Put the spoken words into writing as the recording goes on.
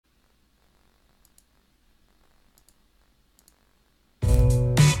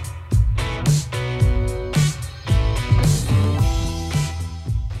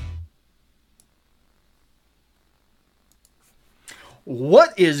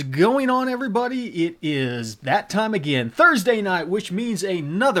is going on, everybody? It is that time again, Thursday night, which means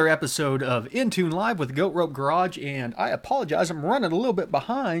another episode of Intune Live with Goat Rope Garage. And I apologize, I'm running a little bit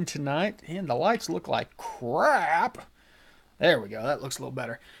behind tonight, and the lights look like crap. There we go, that looks a little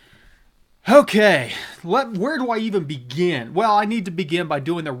better. Okay, where do I even begin? Well, I need to begin by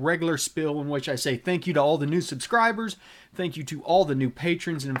doing the regular spiel in which I say thank you to all the new subscribers, thank you to all the new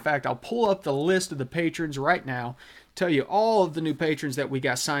patrons, and in fact, I'll pull up the list of the patrons right now, tell you all of the new patrons that we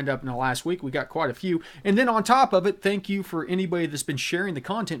got signed up in the last week. We got quite a few, and then on top of it, thank you for anybody that's been sharing the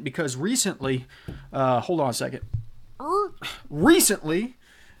content, because recently, hold on a second, recently,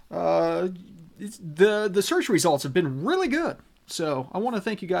 the search results have been really good. So I want to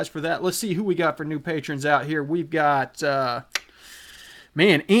thank you guys for that. Let's see who we got for new patrons out here. We've got,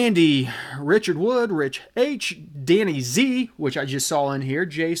 Andy, Richard Wood, Rich H, Danny Z, which I just saw in here,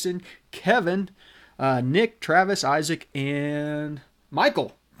 Jason, Kevin, Nick, Travis, Isaac, and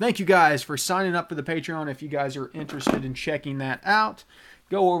Michael. Thank you guys for signing up for the Patreon. If you guys are interested in checking that out,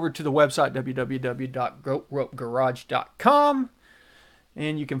 go over to the website, www.goatropegarage.com,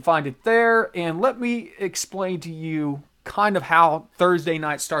 and you can find it there. And let me explain to you kind of how Thursday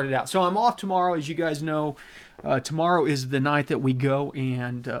night started out. So I'm off tomorrow, as you guys know. Tomorrow is the night that we go,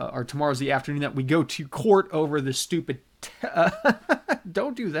 and or tomorrow's the afternoon that we go to court over the stupid.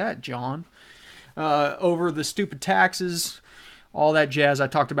 Don't do that, John. Over the stupid taxes, all that jazz I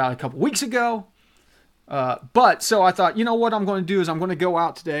talked about a couple weeks ago. But so I thought, you know what I'm going to do is I'm going to go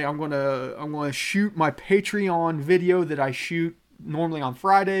out today. I'm going to shoot my Patreon video that I shoot normally on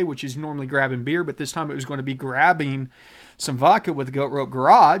Friday, which is normally grabbing beer, but this time it was going to be grabbing some vodka with Goat Rope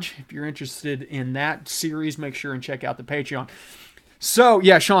Garage. If you're interested in that series, make sure and check out the Patreon. So,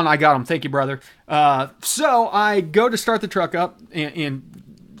 yeah, Sean, I got him. Thank you, brother. So I go to start the truck up,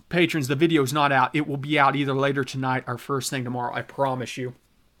 and patrons, the video's not out. It will be out either later tonight or first thing tomorrow. I promise you.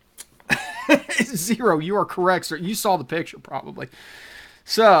 Zero, you are correct, sir. You saw the picture, probably.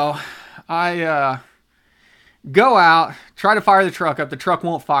 So, I go out, try to fire the truck up. The truck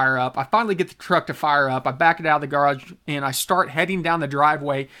won't fire up. I finally get the truck to fire up. I back it out of the garage, and I start heading down the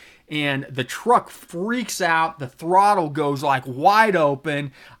driveway, and the truck freaks out. The throttle goes like wide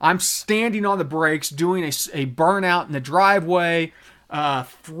open. I'm standing on the brakes, doing a burnout in the driveway,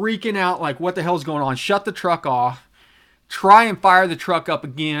 freaking out like what the hell's going on. Shut the truck off. Try and fire the truck up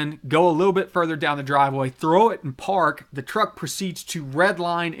again. Go a little bit further down the driveway. Throw it and park. The truck proceeds to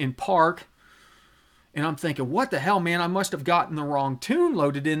redline and park. And I'm thinking, what the hell, man? I must have gotten the wrong tune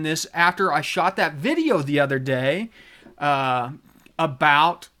loaded in this after I shot that video the other day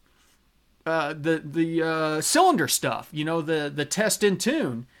about the cylinder stuff, you know, the test in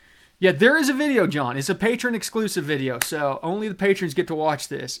tune. Yeah, there is a video, John. It's a patron exclusive video, so only the patrons get to watch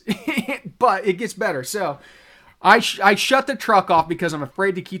this. But it gets better. So I shut the truck off because I'm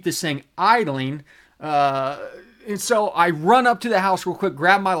afraid to keep this thing idling. And so I run up to the house real quick,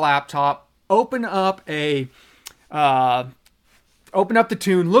 grab my laptop, open up the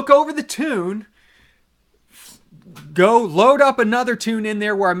tune, look over the tune, go load up another tune in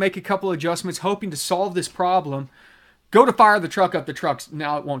there where I make a couple adjustments, hoping to solve this problem. Go to fire the truck up. The truck's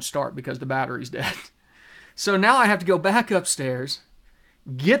now it won't start because the battery's dead. So now I have to go back upstairs,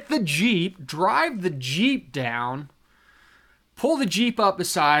 get the Jeep, drive the Jeep down, pull the Jeep up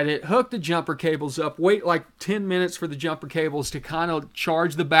beside it, hook the jumper cables up, wait like 10 minutes for the jumper cables to kind of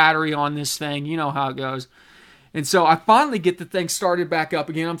charge the battery on this thing. You know how it goes. And so I finally get the thing started back up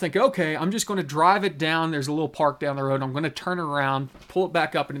again. I'm thinking, okay, I'm just going to drive it down. There's a little park down the road. I'm going to turn around, pull it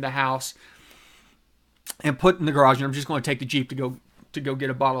back up into the house, and put it in the garage. And I'm just going to take the Jeep to go get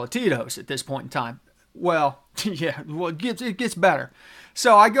a bottle of Tito's at this point in time. Well, yeah, it gets better.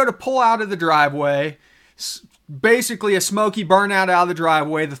 So I go to pull out of the driveway, basically a smoky burnout out of the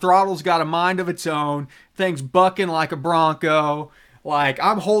driveway. The throttle's got a mind of its own. Thing's bucking like a Bronco. Like,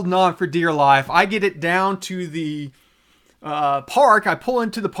 I'm holding on for dear life. I get it down to the park. I pull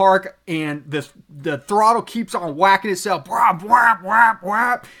into the park, and the throttle keeps on whacking itself. Whap, whap, whap,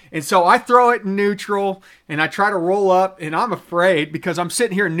 whap. And so I throw it in neutral, and I try to roll up, and I'm afraid because I'm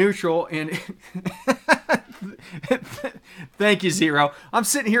sitting here in neutral, and thank you, Zero. I'm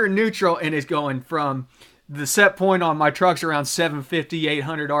sitting here in neutral, and it's going from the set point on my truck's around 750,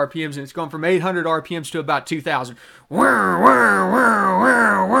 800 RPMs, and it's going from 800 RPMs to about 2,000.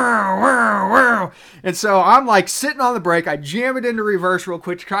 And so I'm like sitting on the brake. I jam it into reverse real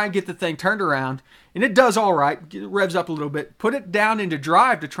quick to try and get the thing turned around. And it does all right. It revs up a little bit. Put it down into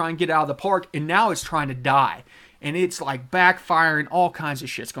drive to try and get out of the park. And now it's trying to die. And it's like backfiring. All kinds of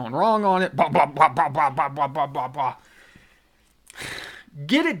shit's going wrong on it. Blah, blah, blah, blah, blah, blah, blah, blah, blah, blah.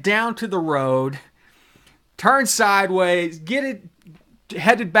 Get it down to the road. Turn sideways. Get it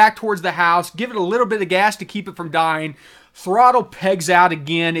headed back towards the house, give it a little bit of gas to keep it from dying. Throttle pegs out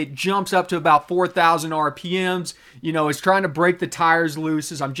again. It jumps up to about 4,000 RPMs. You know, it's trying to break the tires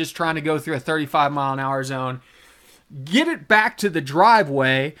loose as I'm just trying to go through a 35 mile an hour zone. Get it back to the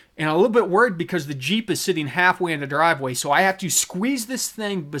driveway, and I'm a little bit worried because the Jeep is sitting halfway in the driveway, so I have to squeeze this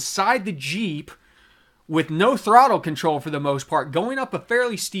thing beside the Jeep with no throttle control for the most part, going up a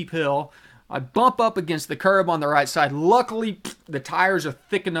fairly steep hill. I bump up against the curb on the right side. Luckily, the tires are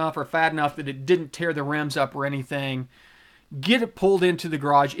thick enough or fat enough that it didn't tear the rims up or anything. Get it pulled into the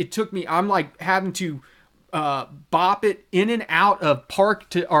garage. It took me, I'm like having to bop it in and out of park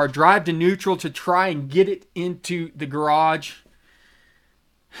to or drive to neutral to try and get it into the garage.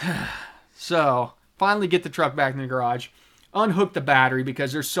 So finally get the truck back in the garage, unhook the battery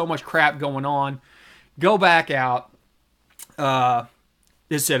because there's so much crap going on. Go back out.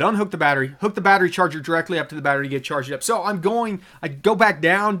 It said unhook the battery, hook the battery charger directly up to the battery to get charged up. So I go back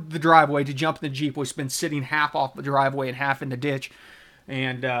down the driveway to jump in the Jeep, which has been sitting half off the driveway and half in the ditch.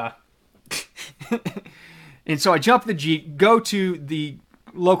 And and so I jump the Jeep, go to the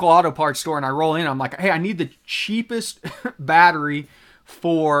local auto parts store, and I roll in. I'm like, hey, I need the cheapest battery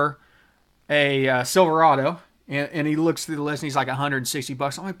for a Silverado. And he looks through the list and he's like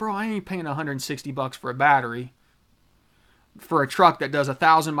 $160. I'm like, bro, I ain't paying $160 for a battery for a truck that does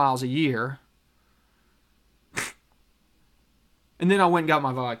 1,000 miles a year. And then I went and got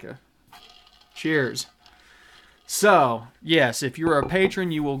my vodka. Cheers. So, yes, if you're a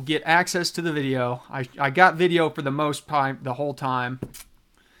patron, you will get access to the video. I got video for the most part, the whole time.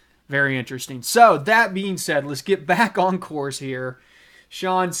 Very interesting. So, that being said, let's get back on course here.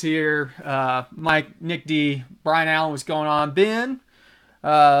 Sean's here. Mike, Nick D, Brian Allen, what's going on? Ben,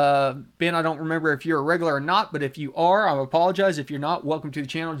 I don't remember if you're a regular or not, but if you are, I apologize. If you're not, welcome to the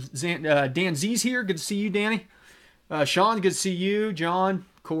channel. Dan Z's here. Good to see you, Danny. Sean, good to see you. John,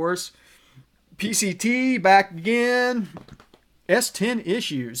 of course. PCT, back again. S10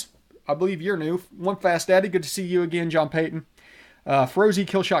 Issues. I believe you're new. One Fast Daddy, good to see you again, John Payton. Frozy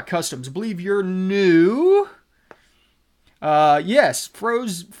Killshot Customs, I believe you're new. Yes,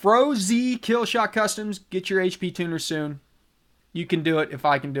 Frozy Killshot Customs, get your HP tuner soon. You can do it if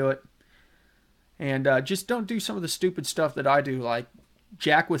I can do it. And just don't do some of the stupid stuff that I do, like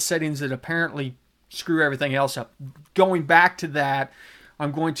jack with settings that apparently screw everything else up. Going back to that,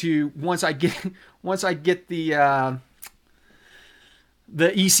 I'm going to once I get the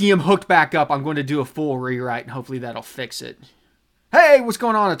ECM hooked back up, I'm going to do a full rewrite, and hopefully that'll fix it. Hey, what's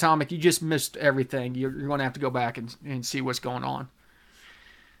going on, Atomic? You just missed everything. You're going to have to go back and see what's going on.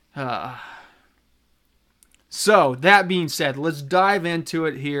 So, that being said, let's dive into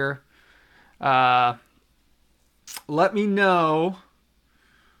it here. Let me know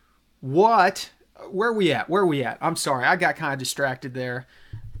where we at? I'm sorry, I got kind of distracted there.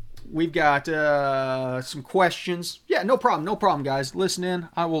 We've got some questions. Yeah, no problem, guys. Listen in.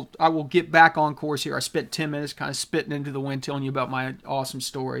 I will get back on course here. I spent 10 minutes kind of spitting into the wind telling you about my awesome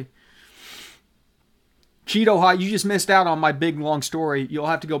story. Cheeto Hot, you just missed out on my big long story. You'll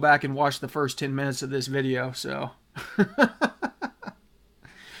have to go back and watch the first 10 minutes of this video. So,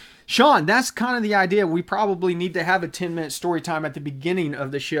 Sean, that's kind of the idea. We probably need to have a 10-minute story time at the beginning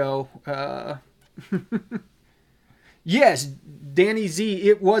of the show. Yes, Danny Z,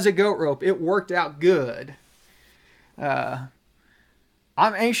 it was a goat rope. It worked out good. I'm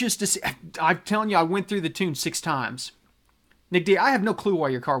anxious to see. I'm telling you, I went through the tune 6 times. Nick D, I have no clue why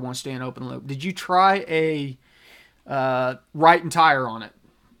your car won't stay in open loop. Did you try a right and tire on it?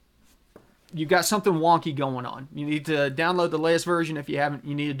 You've got something wonky going on. You need to download the latest version. If you haven't,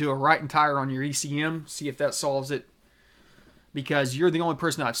 you need to do a right and tire on your ECM. See if that solves it. Because you're the only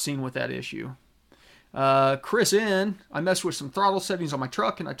person I've seen with that issue. Chris N, I messed with some throttle settings on my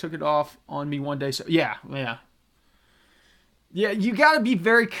truck and I took it off on me one day. So yeah, you got to be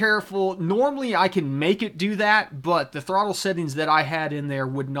very careful. Normally I can make it do that, but the throttle settings that I had in there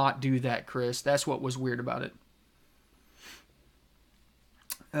would not do that, Chris. That's what was weird about it.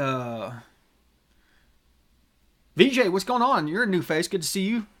 VJ, what's going on? You're a new face. Good to see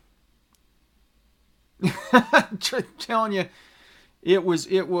you. Telling you, it was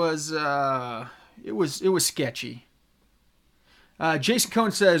sketchy. Jason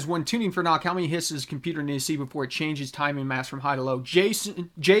Cohn says, when tuning for knock, how many hits does the computer need to see before it changes timing mass from high to low?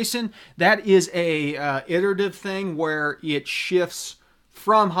 Jason, that is a iterative thing where it shifts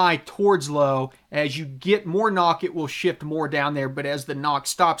from high towards low. As you get more knock, it will shift more down there, but as the knock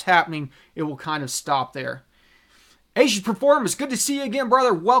stops happening, it will kind of stop there. Asian Performance, good to see you again,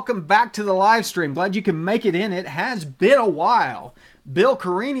 brother. Welcome back to the live stream. Glad you can make it in. It has been a while. Bill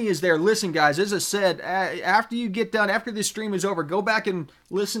Carini is there. Listen, guys, as I said, after you get done, after this stream is over, go back and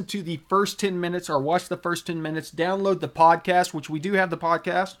listen to the first 10 minutes or watch the first 10 minutes. Download the podcast, which we do have the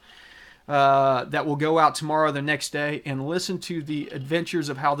podcast that will go out tomorrow or the next day, and listen to the adventures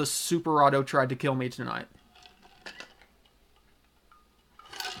of how the Super Auto tried to kill me tonight.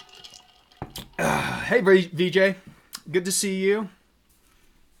 Hey, VJ. Good to see you.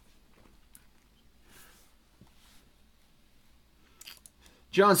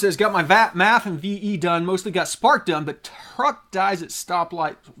 John says, got my math and VE done. Mostly got spark done, but truck dies at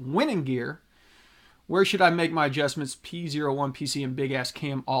stoplight. Winning gear. Where should I make my adjustments? P01, PC, and big ass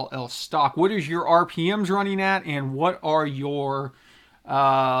cam, all else stock. What is your RPMs running at, and what are your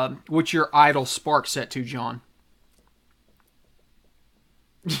what's your idle spark set to, John?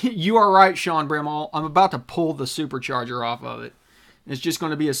 You are right, Sean Brimall. I'm about to pull the supercharger off of it. It's just going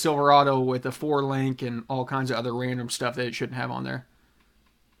to be a Silverado with a 4-link and all kinds of other random stuff that it shouldn't have on there.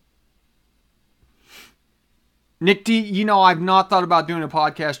 Nick D, you know, I've not thought about doing a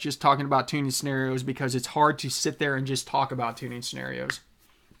podcast just talking about tuning scenarios because it's hard to sit there and just talk about tuning scenarios.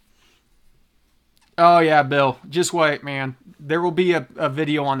 Oh, yeah, Bill. Just wait, man. There will be a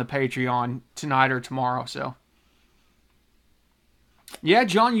video on the Patreon tonight or tomorrow, so... Yeah,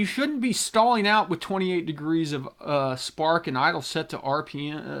 John, you shouldn't be stalling out with 28 degrees of spark and idle set to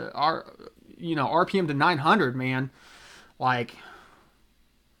RPM, RPM to 900, man. Like,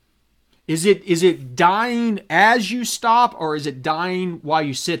 is it dying as you stop, or is it dying while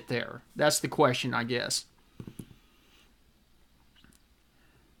you sit there? That's the question, I guess.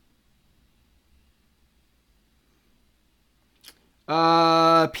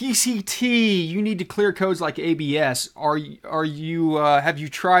 PCT, you need to clear codes like ABS. Are you have you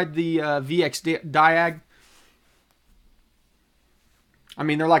tried the VX Diag? I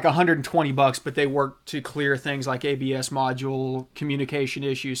mean, they're like $120, but they work to clear things like ABS module, communication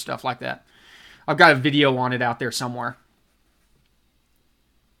issues, stuff like that. I've got a video on it out there somewhere.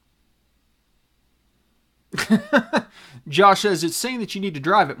 Josh says it's saying that you need to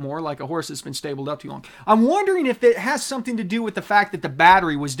drive it more, like a horse that's been stabled up too long. I'm wondering if it has something to do with the fact that the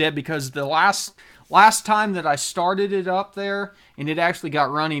battery was dead, because the last time that I started it up there and it actually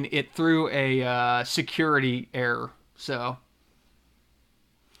got running, it threw a security error. So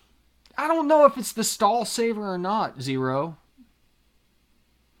I don't know if it's the stall saver or not, Zero.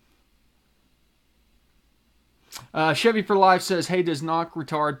 Chevy for Life says, hey, does knock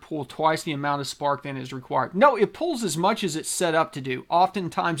retard pull twice the amount of spark than is required? No, it pulls as much as it's set up to do.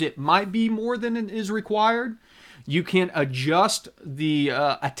 Oftentimes it might be more than it is required. You can adjust the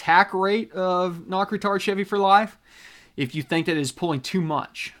attack rate of knock retard Chevy for Life if you think that it is pulling too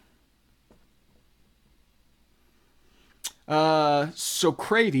much.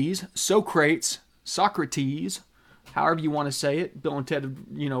 Socrates, however you want to say it, Bill and Ted,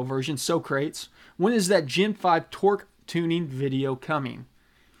 version, Socrates. When is that Gen 5 torque tuning video coming?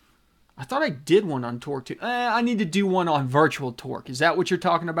 I thought I did one on torque tuning. I need to do one on virtual torque. Is that what you're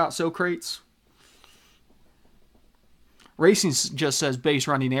talking about, Socrates? Racing just says base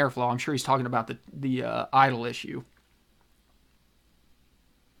running airflow. I'm sure he's talking about the idle issue.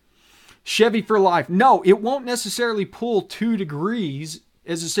 Chevy for Life. No, it won't necessarily pull 2 degrees.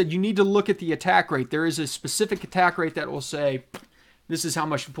 As I said, you need to look at the attack rate. There is a specific attack rate that will say, this is how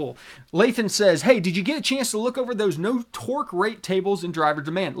much to pull. Lathan says, hey, did you get a chance to look over those no torque rate tables in driver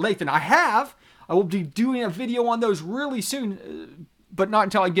demand? Lathan, I have. I will be doing a video on those really soon, but not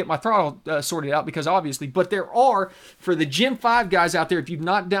until I get my throttle sorted out, because obviously. But there are, for the Gen 5 guys out there, if you've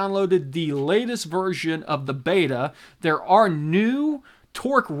not downloaded the latest version of the beta, there are new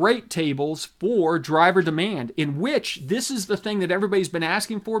torque rate tables for driver demand, in which this is the thing that everybody's been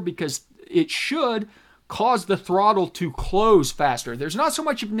asking for, because it should cause the throttle to close faster. There's not so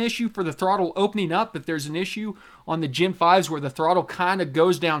much of an issue for the throttle opening up, but there's an issue on the Gen 5s where the throttle kind of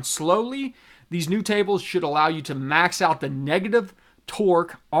goes down slowly. These new tables should allow you to max out the negative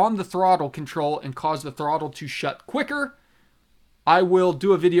torque on the throttle control and cause the throttle to shut quicker. I will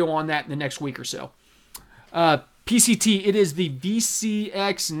do a video on that in the next week or so. PCT, it is the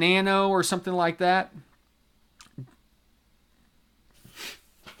VCX Nano or something like that.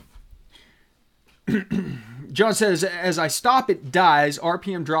 John says, as I stop, it dies.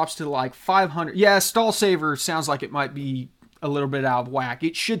 RPM drops to like 500. Yeah, stall saver sounds like it might be a little bit out of whack.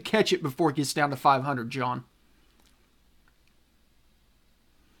 It should catch it before it gets down to 500, John.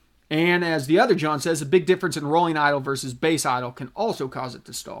 And as the other John says, a big difference in rolling idle versus base idle can also cause it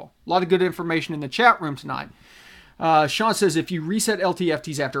to stall. A lot of good information in the chat room tonight. Sean says, if you reset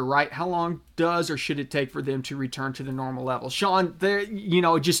LTFTs after a write, how long does or should it take for them to return to the normal level? Sean,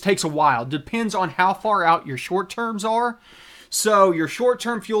 it just takes a while. Depends on how far out your short terms are. So your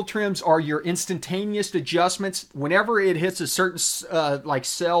short-term fuel trims are your instantaneous adjustments. Whenever it hits a certain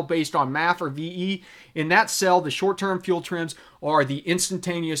cell based on MAF or VE, in that cell, the short-term fuel trims are the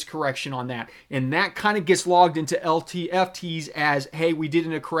instantaneous correction on that. And that kind of gets logged into LTFTs as, hey, we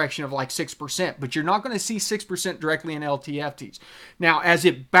did a correction of like 6%, but you're not going to see 6% directly in LTFTs. Now, as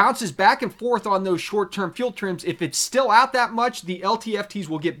it bounces back and forth on those short-term fuel trims, if it's still out that much, the LTFTs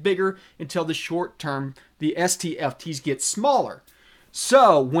will get bigger until the short-term, the STFTs get smaller.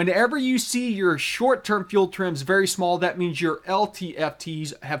 So whenever you see your short-term fuel trims very small, that means your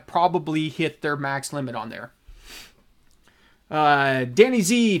LTFTs have probably hit their max limit on there. Danny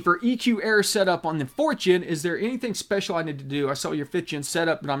Z, for EQ air setup on the 4th gen, is there anything special I need to do? I saw your 5th gen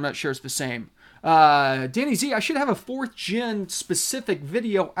setup, but I'm not sure it's the same. Danny Z, I should have a 4th gen specific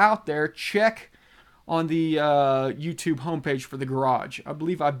video out there. Check on the YouTube homepage for the garage. I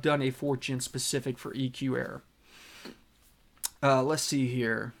believe I've done a 4th gen specific for EQ air. Let's see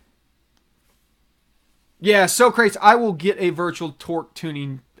here. Yeah, Socrates, I will get a virtual torque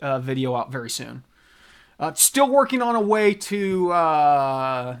tuning video out very soon. Still working on a way to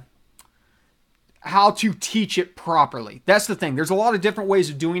how to teach it properly. That's the thing. There's a lot of different ways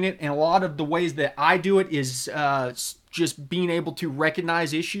of doing it, and a lot of the ways that I do it is just being able to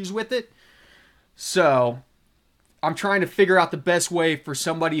recognize issues with it. So I'm trying to figure out the best way for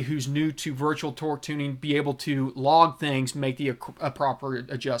somebody who's new to virtual torque tuning, be able to log things, make the proper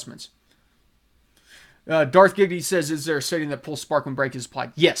adjustments. Darth Giggity says, is there a setting that pulls spark when brake is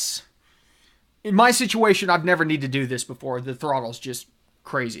applied? Yes. In my situation, I've never needed to do this before. The throttle's just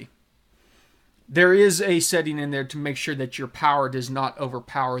crazy. There is a setting in there to make sure that your power does not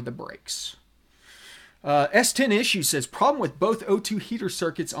overpower the brakes. S10 Issue says, problem with both O2 heater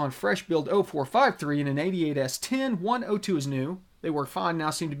circuits on fresh build 0453 and an 88 S10. One O2 is new. They work fine now,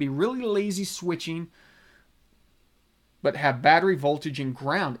 seem to be really lazy switching, but have battery voltage and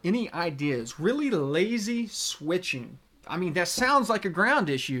ground. Any ideas? Really lazy switching. I mean, that sounds like a ground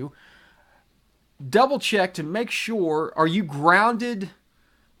issue. Double check to make sure. Are you grounded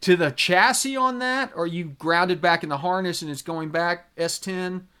to the chassis on that? Or are you grounded back in the harness and it's going back?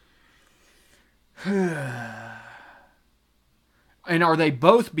 S10. And are they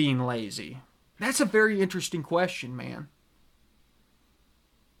both being lazy? That's a very interesting question, man.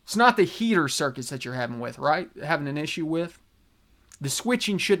 It's not the heater circuits that you're having with, right? Having an issue with. The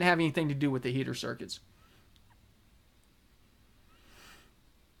switching shouldn't have anything to do with the heater circuits.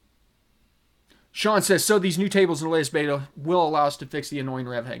 Sean says, so these new tables in the latest beta will allow us to fix the annoying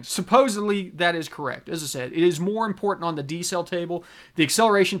rev hang. Supposedly, that is correct. As I said, it is more important on the decel table. The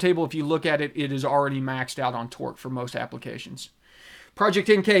acceleration table, if you look at it, it is already maxed out on torque for most applications. Project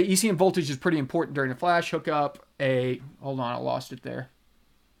NK, ECM voltage is pretty important during a flash. Hook up a, hold on, I lost it there.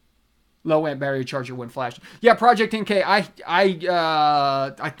 Low amp battery charger when flashed. Yeah, Project NK, I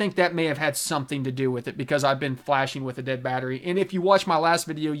think that may have had something to do with it because I've been flashing with a dead battery. And if you watch my last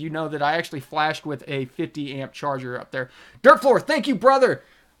video, you know that I actually flashed with a 50 amp charger up there. Dirtfloor, thank you, brother.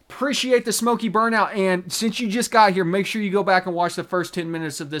 Appreciate the smoky burnout. And since you just got here, make sure you go back and watch the first 10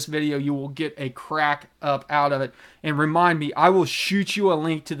 minutes of this video. You will get a crack up out of it. And remind me, I will shoot you a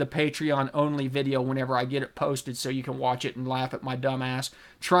link to the Patreon only video whenever I get it posted so you can watch it and laugh at my dumb ass.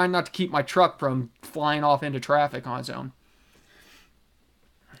 Trying not to keep my truck from flying off into traffic on its own.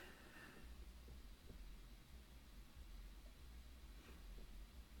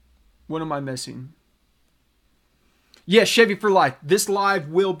 What am I missing? Yes, Chevy for Life. This live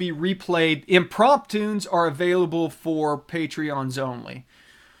will be replayed. Impromptunes are available for Patreons only.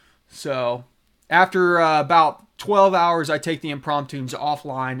 So, after about 12 hours, I take the Impromptunes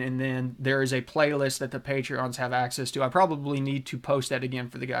offline, and then there is a playlist that the Patreons have access to. I probably need to post that again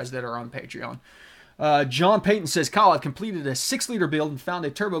for the guys that are on Patreon. John Payton says, Kyle, I've completed a 6-liter build and found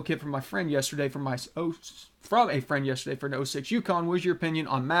a turbo kit from a friend yesterday for an 06 Yukon. What's your opinion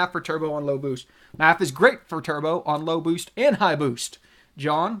on MAF for turbo on low boost? MAF is great for turbo on low boost and high boost.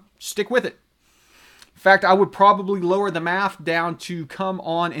 John, stick with it. In fact, I would probably lower the MAF down to come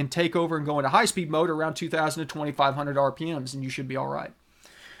on and take over and go into high-speed mode around 2,000 to 2,500 RPMs, and you should be all right.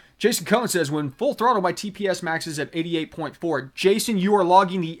 Jason Cohen says, when full throttle, my TPS maxes at 88.4. Jason, you are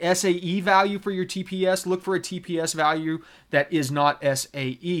logging the SAE value for your TPS. Look for a TPS value that is not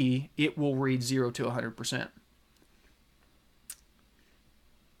SAE. It will read 0 to 100%.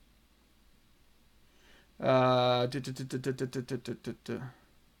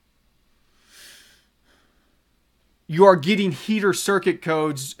 you are getting heater circuit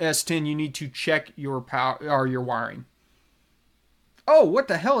codes, S10, you need to check your power or your wiring. Oh, what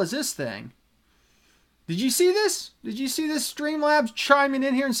the hell is this thing? Did you see this? Did you see this? Streamlabs chiming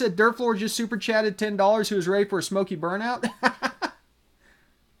in here and said Dirtfloor just super chatted $10 who was ready for a smoky burnout.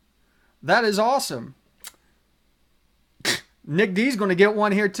 That is awesome. Nick D's going to get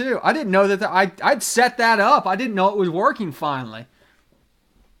one here too. I didn't know that. I'd set that up. I didn't know it was working finally.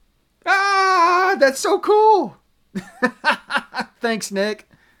 Ah, that's so cool. Thanks, Nick.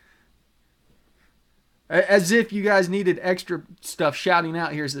 As if you guys needed extra stuff shouting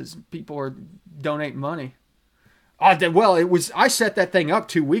out here as people are donating money. Well, I set that thing up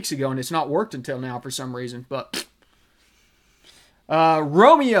 2 weeks ago and it's not worked until now for some reason. But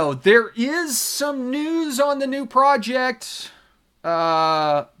Romeo, there is some news on the new project,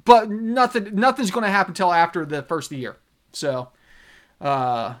 but nothing's going to happen until after the first of the year. So,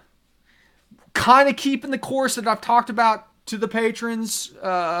 kind of keeping the course that I've talked about to the patrons,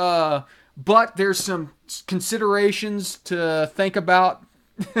 but there's some considerations to think about.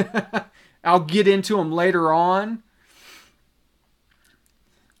 I'll get into them later on.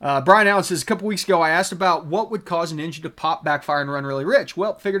 Brian Allen says, a couple weeks ago, I asked about what would cause an engine to pop, backfire, and run really rich.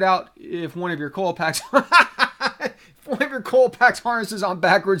 Well, figured out if one of your coil packs, harnesses on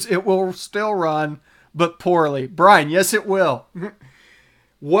backwards, it will still run, but poorly. Brian, yes, it will.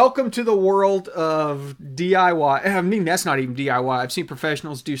 Welcome to the world of DIY. I mean, that's not even DIY. I've seen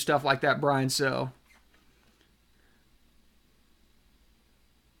professionals do stuff like that, Brian, so.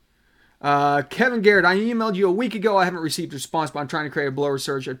 Kevin Garrett, I emailed you a week ago. I haven't received a response, but I'm trying to create a blower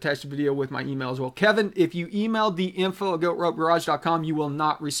search. I've attached a video with my email as well. Kevin, if you emailed the info@goatropegarage.com, you will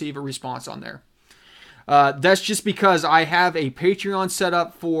not receive a response on there. That's just because I have a Patreon set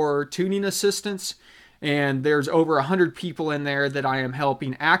up for tuning assistance, and there's over 100 people in there that I am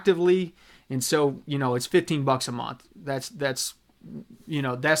helping actively. And so, it's $15 a month. That's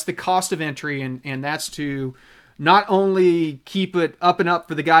the cost of entry, and that's to not only keep it up and up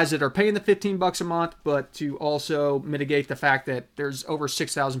for the guys that are paying the $15 a month, but to also mitigate the fact that there's over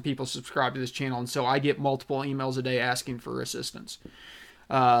 6,000 people subscribed to this channel. And so I get multiple emails a day asking for assistance.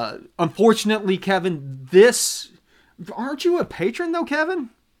 Unfortunately, Kevin, aren't you a patron though,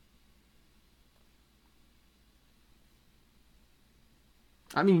 Kevin?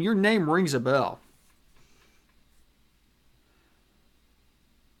 I mean, your name rings a bell.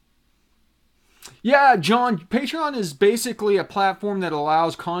 Yeah, John, Patreon is basically a platform that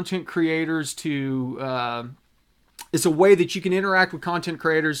allows content creators to, it's a way that you can interact with content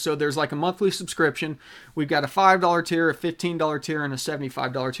creators. So there's like a monthly subscription. We've got a $5 tier, a $15 tier, and a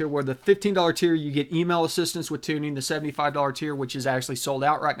 $75 tier, where the $15 tier, you get email assistance with tuning. The $75 tier, which is actually sold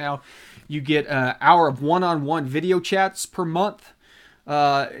out right now, you get an hour of one-on-one video chats per month.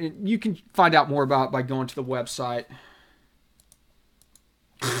 You can find out more about it by going to the website.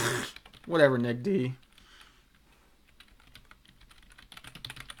 Whatever, Nick D.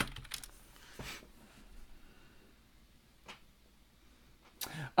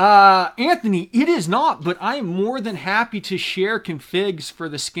 Anthony, it is not, but I am more than happy to share configs for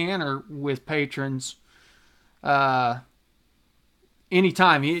the scanner with patrons. Anytime.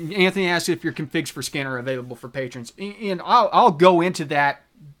 Anthony asked if your configs for scanner are available for patrons, and I'll go into that.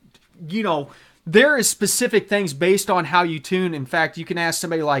 There is specific things based on how you tune. In fact, you can ask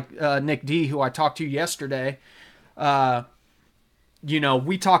somebody like Nick D, who I talked to yesterday.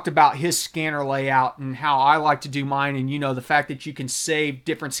 We talked about his scanner layout and how I like to do mine, and the fact that you can save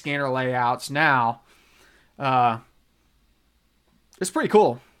different scanner layouts now. It's pretty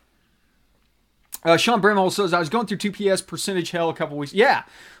cool. Sean Brimhole says, I was going through 2PS percentage hell a couple weeks. Yeah.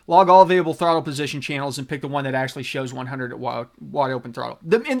 Log all available throttle position channels and pick the one that actually shows 100 at wide open throttle.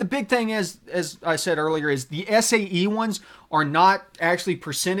 And the big thing is, as I said earlier, is the SAE ones are not actually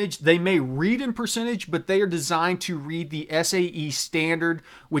percentage. They may read in percentage, but they are designed to read the SAE standard,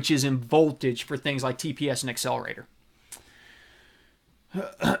 which is in voltage for things like TPS and accelerator.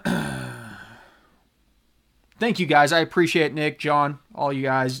 Thank you, guys. I appreciate it, Nick, John, all you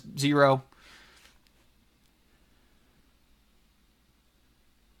guys. Zero.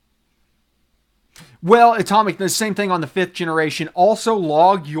 Well, Atomic, the same thing on the 5th generation. Also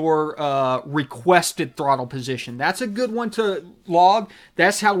log your requested throttle position. That's a good one to log.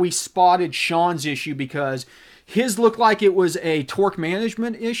 That's how we spotted Sean's issue, because his looked like it was a torque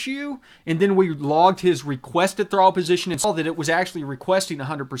management issue, and then we logged his requested throttle position and saw that it was actually requesting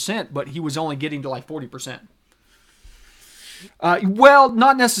 100%, but he was only getting to like 40%. Well,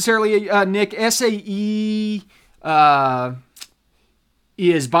 not necessarily, Nick. SAE...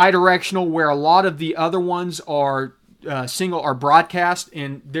 is bidirectional, where a lot of the other ones are single or broadcast,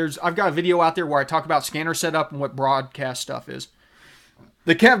 and I've got a video out there where I talk about scanner setup and what broadcast stuff is.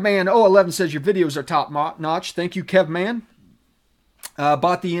 The Kevman011 says your videos are top notch. Thank you, Kevman.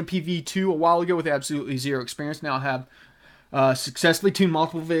 Bought the MPV2 a while ago with absolutely zero experience. Now I have successfully tuned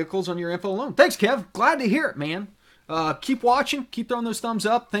multiple vehicles on your info alone. Thanks, Kev. Glad to hear it, man. Keep watching. Keep throwing those thumbs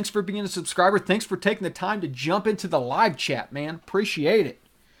up. Thanks for being a subscriber. Thanks for taking the time to jump into the live chat, man. Appreciate it.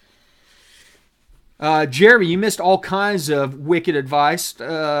 Jeremy, you missed all kinds of wicked advice.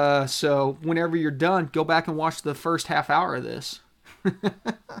 So whenever you're done, go back and watch the first half hour of this.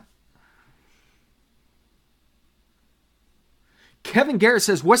 Kevin Garrett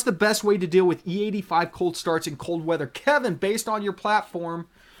says, what's the best way to deal with E85 cold starts in cold weather? Kevin, based on your platform,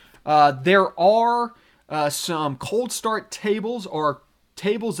 there are some cold start tables or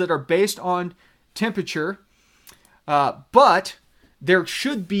tables that are based on temperature, but there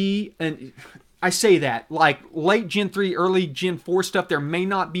should be, and I say that, like late Gen 3, early Gen 4 stuff, there may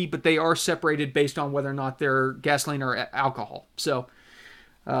not be, but they are separated based on whether or not they're gasoline or alcohol. So,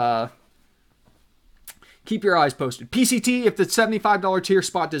 keep your eyes posted. PCT, if the $75 tier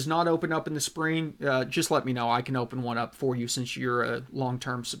spot does not open up in the spring, just let me know. I can open one up for you since you're a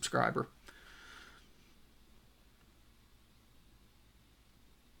long-term subscriber.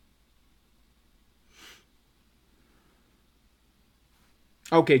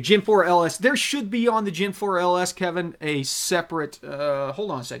 Okay, Gen 4 LS. There should be on the Gen 4 LS, Kevin, a separate... hold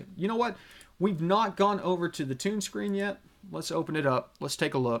on a second. You know what? We've not gone over to the tune screen yet. Let's open it up. Let's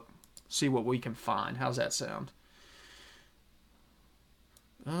take a look. See what we can find. How's that sound?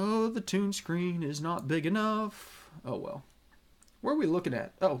 Oh, the tune screen is not big enough. Oh, well. Where are we looking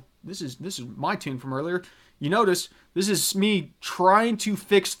at? Oh, this is my tune from earlier. You notice, this is me trying to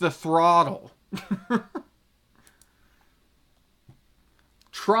fix the throttle.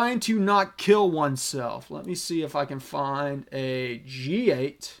 Trying to not kill oneself. Let me see if I can find a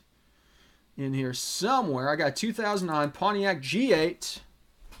G8 in here somewhere. I got 2009 Pontiac G8.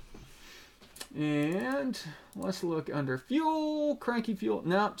 And let's look under fuel, cranking fuel.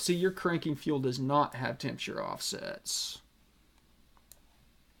 No, see, your cranking fuel does not have temperature offsets.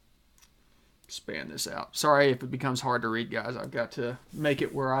 Expand this out. Sorry if it becomes hard to read, guys. I've got to make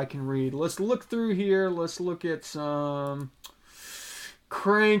it where I can read. Let's look through here. Let's look at some...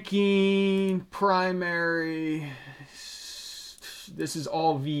 cranking, primary. This is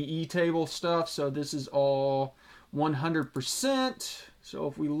all VE table stuff, so this is all 100%. So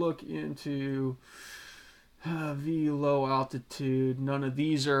if we look into V low altitude, none of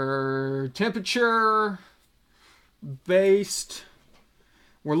these are temperature based.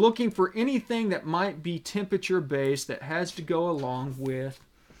 We're looking for anything that might be temperature based that has to go along with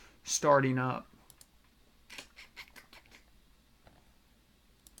starting up.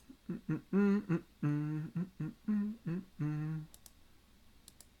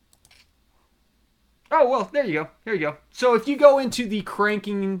 Oh, well, there you go. There you go. So if you go into the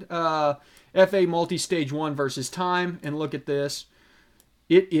cranking FA multi-stage 1 versus time and look at this,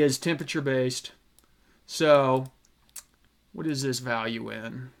 it is temperature based. So what is this value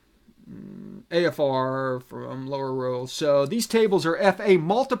in? AFR from lower row. So these tables are FA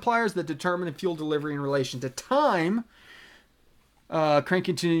multipliers that determine the fuel delivery in relation to time. Crank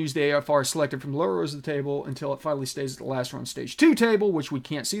continues, the AFR is selected from the lower rows of the table until it finally stays at the last run stage 2 table, which we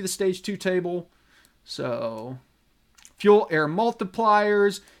can't see the stage 2 table. So, fuel air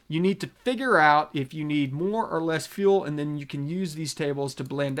multipliers, you need to figure out if you need more or less fuel, and then you can use these tables to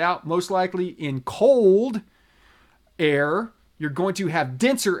blend out. Most likely in cold air, you're going to have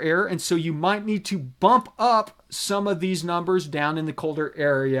denser air, and so you might need to bump up some of these numbers down in the colder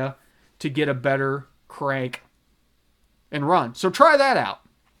area to get a better crank and run. So try that out.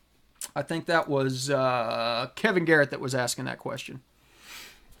 I think that was Kevin Garrett that was asking that question.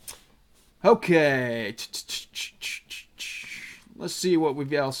 Okay. Let's see what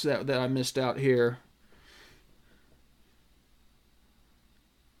we've else that I missed out here.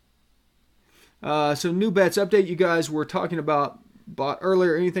 So new bets update. You guys were talking about bought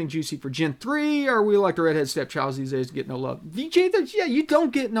earlier. Anything juicy for Gen 3? Or we like the redhead stepchilds these days get no love? VJ, yeah, you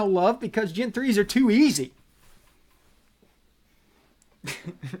don't get no love because Gen 3s are too easy.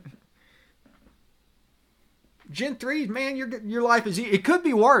 Gen 3, man, your life is... It could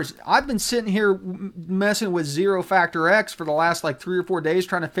be worse. I've been sitting here messing with Zero Factor X for the last like 3 or 4 days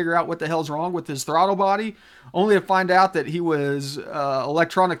trying to figure out what the hell's wrong with his throttle body, only to find out that he was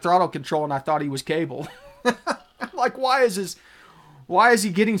electronic throttle control and I thought he was cable. I'm like, why is he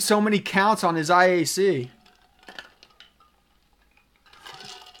getting so many counts on his IAC?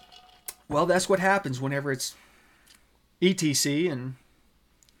 Well, that's what happens whenever it's ETC and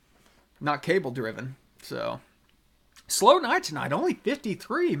not cable driven. So... Slow night tonight. Only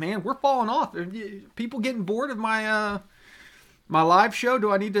 53, man. We're falling off. Are people getting bored of my my live show?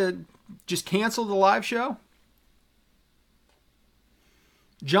 Do I need to just cancel the live show?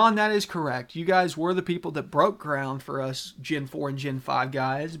 John, that is correct. You guys were the people that broke ground for us Gen 4 and Gen 5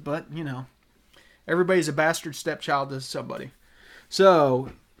 guys, but, you know, everybody's a bastard stepchild to somebody.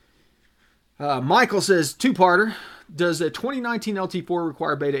 So, Michael says, two-parter. Does a 2019 LT4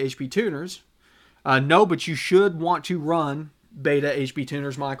 require beta HP tuners? No, but you should want to run beta HP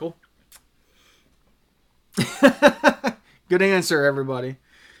tuners, Michael. Good answer, everybody.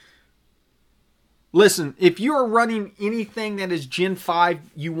 Listen, if you are running anything that is Gen 5,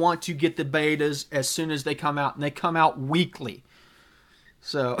 you want to get the betas as soon as they come out, and they come out weekly.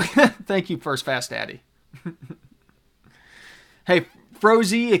 So, thank you, First Fast Daddy. Hey,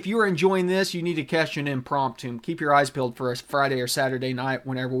 Frozy, if you are enjoying this, you need to catch an impromptu. Keep your eyes peeled for a Friday or Saturday night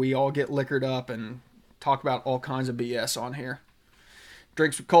whenever we all get liquored up and talk about all kinds of BS on here.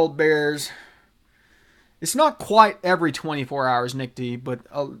 Drinks with cold bears. It's not quite every 24 hours, Nick D, but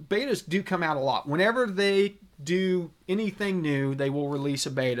betas do come out a lot. Whenever they do anything new, they will release a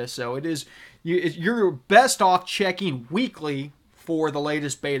beta. So it is you're best off checking weekly for the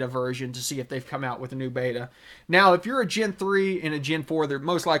latest beta version to see if they've come out with a new beta. Now, if you're a Gen 3 and a Gen 4,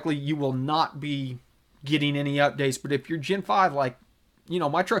 most likely you will not be getting any updates. But if you're Gen 5, like, you know,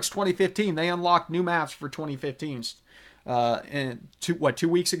 my truck's 2015, they unlocked new maps for 2015. And 2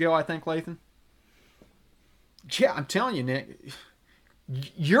 weeks ago, I think, Lathan? Yeah, I'm telling you, Nick,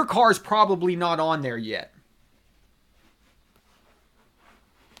 your car's probably not on there yet.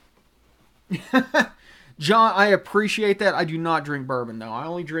 John, I appreciate that. I do not drink bourbon, though. I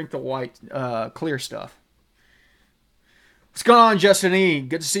only drink the white, clear stuff. What's going on, Justin E?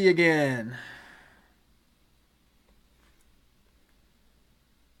 Good to see you again.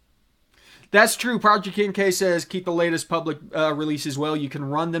 That's true. Project King K says keep the latest public release as well. You can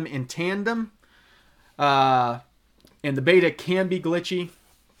run them in tandem. And the beta can be glitchy,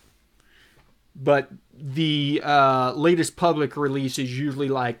 but the latest public release is usually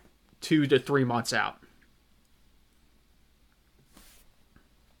like 2 to 3 months out.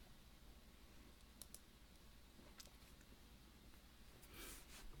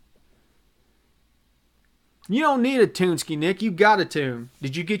 You don't need a tune ski, Nick. You got a tune.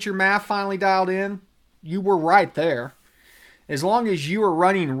 Did you get your math finally dialed in? You were right there. As long as you are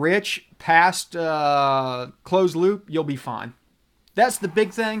running rich past closed loop, you'll be fine. That's the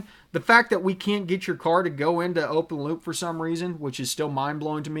big thing. The fact that we can't get your car to go into open loop for some reason, which is still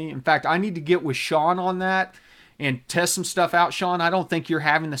mind-blowing to me. In fact, I need to get with Sean on that and test some stuff out, Sean. I don't think you're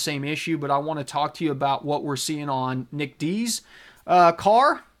having the same issue, but I want to talk to you about what we're seeing on Nick D's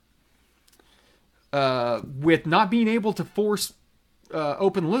car with not being able to force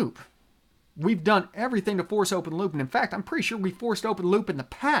open loop. We've done everything to force open loop, and in fact, I'm pretty sure we forced open loop in the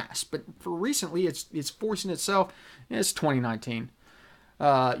past, but for recently, it's forcing itself. It's 2019,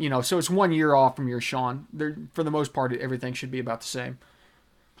 so it's 1 year off from your Sean. For the most part, everything should be about the same.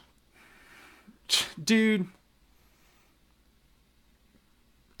 Dude,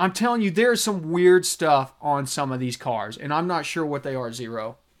 I'm telling you, there's some weird stuff on some of these cars, and I'm not sure what they are,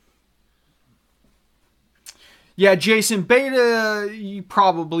 Zero. Yeah, Jason, beta, you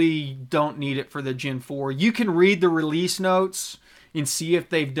probably don't need it for the Gen 4. You can read the release notes and see if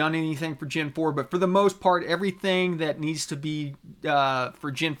they've done anything for Gen 4, but for the most part, everything that needs to be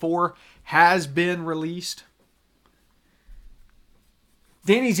for Gen 4 has been released.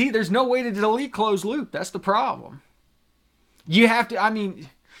 Danny Z, there's no way to delete closed loop. That's the problem. You have to,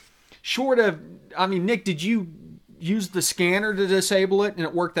 Nick, did you use the scanner to disable it and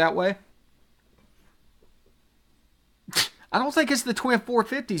it worked that way? I don't think it's the twin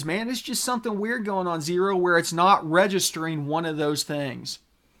 450s, man. It's just something weird going on, Zero, where it's not registering one of those things.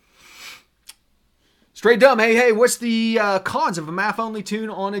 Straight dumb. Hey, what's the cons of a MAF-only tune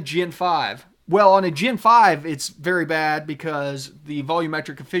on a Gen 5? Well, on a Gen 5, it's very bad because the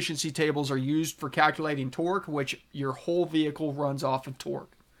volumetric efficiency tables are used for calculating torque, which your whole vehicle runs off of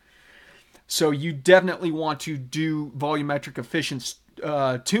torque. So you definitely want to do volumetric efficiency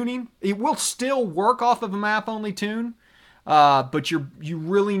tuning. It will still work off of a MAF-only tune, but you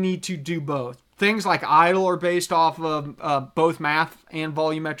really need to do both. Things like idle are based off of both math and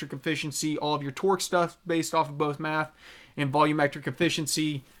volumetric efficiency. All of your torque stuff based off of both math and volumetric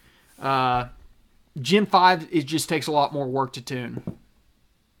efficiency. Gen 5, it just takes a lot more work to tune.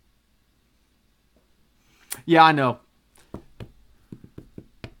 Yeah, I know.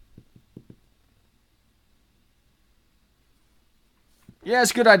 Yeah,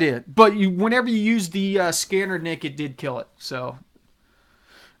 it's a good idea. But whenever you use the scanner, Nick, it did kill it. So,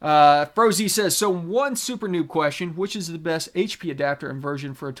 Frozy says, so one super noob question. Which is the best HP adapter and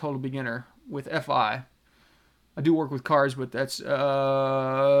version for a total beginner with FI? I do work with cars, but that's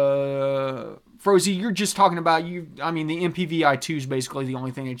Frozy. You're just talking about you. I mean, the MPV i2 is basically the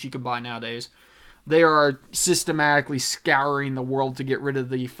only thing that you can buy nowadays. They are systematically scouring the world to get rid of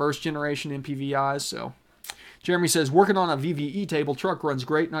the first generation MPVIs. So, Jeremy says working on a VVE table truck runs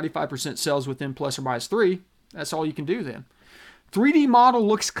great. 95% sells within plus or minus 3. That's all you can do then. 3D model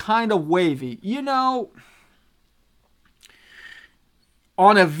looks kind of wavy. You know,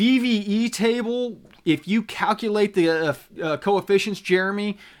 on a VVE table, if you calculate the coefficients,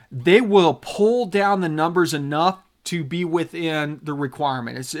 Jeremy, they will pull down the numbers enough to be within the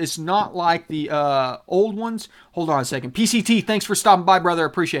requirement. It's not like the old ones. Hold on a second. PCT, thanks for stopping by, brother. I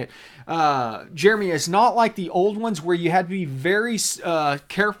appreciate it. Jeremy, it's not like the old ones where you had to be very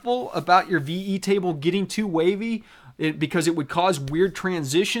careful about your VE table getting too wavy because it would cause weird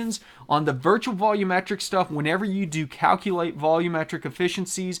transitions. On the virtual volumetric stuff, whenever you do calculate volumetric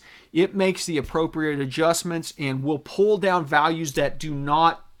efficiencies, it makes the appropriate adjustments and will pull down values that do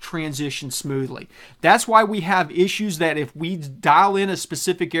not transition smoothly. That's why we have issues that if we dial in a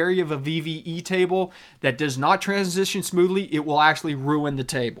specific area of a VVE table that does not transition smoothly, it will actually ruin the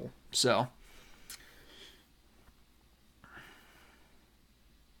table. So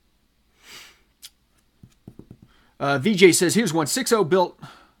VJ says, here's one 6.0 built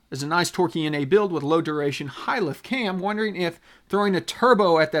as a nice torquey NA build with low duration, high lift cam. Wondering if throwing a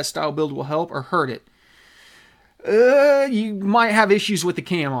turbo at that style build will help or hurt it. You might have issues with the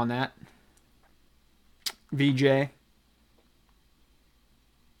cam on that, VJ.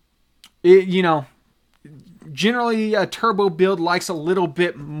 Generally a turbo build likes a little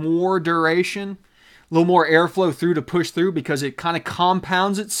bit more duration, a little more airflow through to push through because it kind of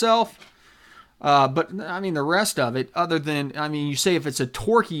compounds itself. But, I mean, the rest of it, other than, I mean, you say if it's a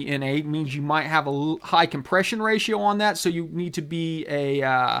torquey NA, means you might have a high compression ratio on that, so you need to be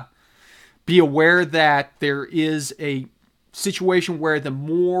aware that there is a situation where the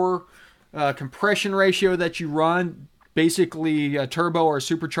more compression ratio that you run, basically a turbo or a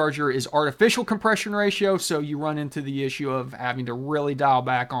supercharger is artificial compression ratio, so you run into the issue of having to really dial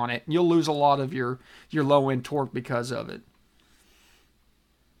back on it. You'll lose a lot of your low-end torque because of it.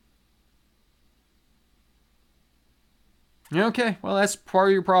 Okay, well, that's part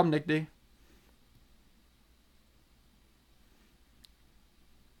of your problem, Nick D.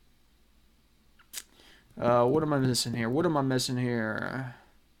 What am I missing here?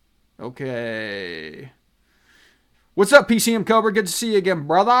 Okay. What's up, PCM Cobra? Good to see you again,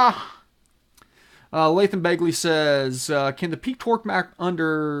 brother. Lathan Bagley says, can the peak torque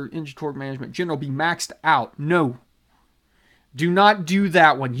under engine torque management general be maxed out? No. Do not do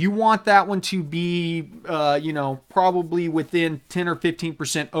that one. You want that one to be, probably within 10 or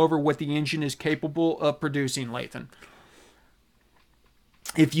 15% over what the engine is capable of producing, Lathan.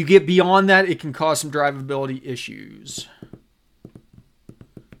 If you get beyond that, it can cause some drivability issues.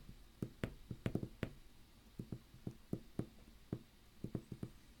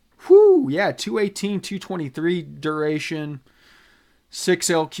 Whew, yeah, 218, 223 duration,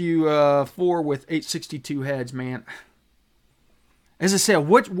 6LQ4 with 862 heads, man. As I said,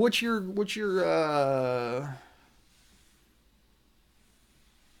 what's your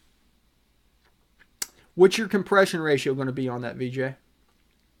compression ratio going to be on that, VJ?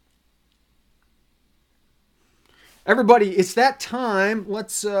 Everybody, it's that time.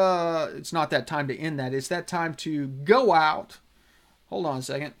 Let's it's not that time to end that. It's that time to go out. Hold on a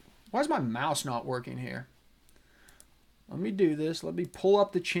second. Why is my mouse not working here? Let me do this. Let me pull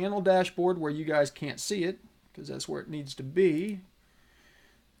up the channel dashboard where you guys can't see it, because that's where it needs to be.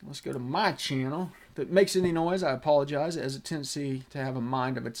 Let's go to my channel. If it makes any noise, I apologize. It has a tendency to have a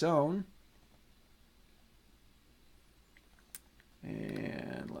mind of its own.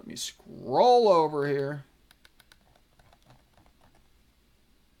 And let me scroll over here.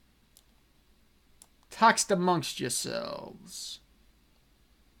 Text amongst yourselves.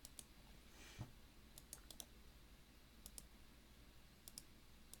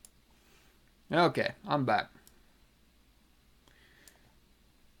 Okay, I'm back.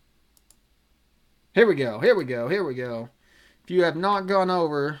 Here we go. If you have not gone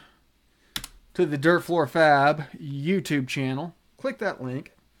over to the Dirt Floor Fab YouTube channel, click that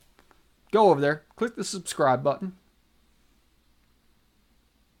link. Go over there. Click the subscribe button.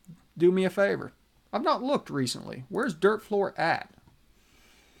 Do me a favor. I've not looked recently. Where's Dirt Floor at?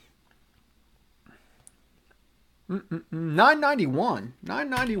 991.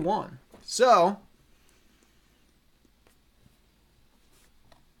 991. So,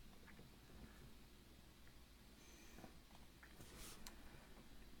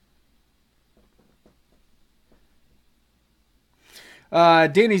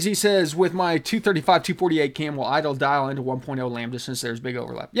 Danny Z says, with my 235, 248 cam, will idle dial into 1.0 lambda since there's big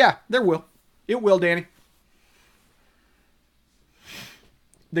overlap? Yeah, there will. It will, Danny.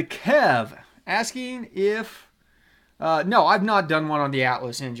 The Kev asking if... no, I've not done one on the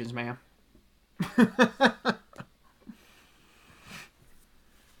Atlas engines, man.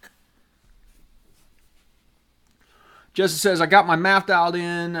 Justin says, I got my MAF dialed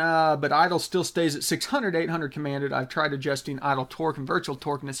in, but idle still stays at 600, 800 commanded. I've tried adjusting idle torque and virtual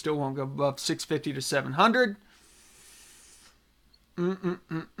torque, and it still won't go above 650 to 700.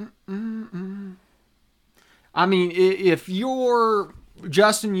 I mean, if you're,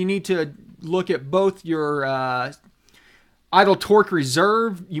 Justin, you need to look at both your idle torque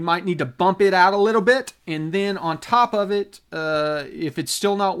reserve. You might need to bump it out a little bit. And then on top of it, if it's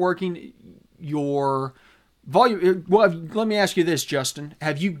still not working, your volume. Well, let me ask you this, Justin.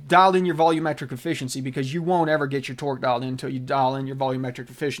 Have you dialed in your volumetric efficiency? Because you won't ever get your torque dialed in until you dial in your volumetric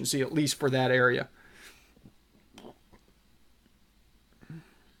efficiency, at least for that area.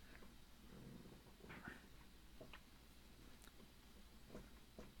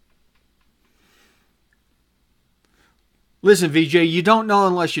 Listen, VJ, you don't know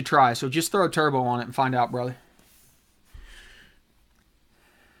unless you try, so just throw a turbo on it and find out, brother.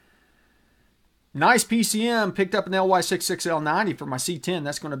 Nice PCM. Picked up an LY66L90 for my C10.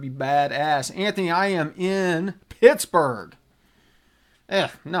 That's going to be badass. Anthony, I am in Pittsburgh.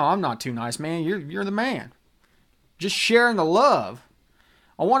 No, I'm not too nice, man. You're the man. Just sharing the love.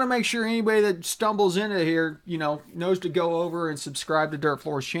 I want to make sure anybody that stumbles into here, knows to go over and subscribe to Dirt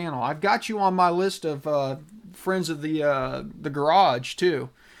Floors channel. I've got you on my list of friends of the garage too,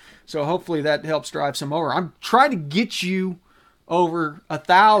 so hopefully that helps drive some over. I'm trying to get you over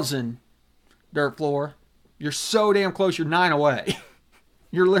 1,000, Dirt Floor. You're so damn close. You're 9 away.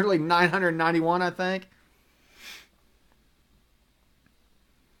 You're literally 991, I think.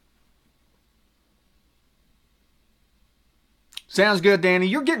 Sounds good, Danny.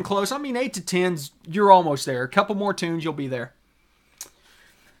 You're getting close. I mean, 8 to 10s, you're almost there. A couple more tunes, you'll be there.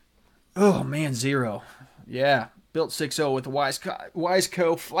 Oh, man, 0. Yeah, built 6.0 with the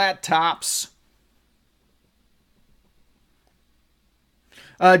Wiseco flat tops.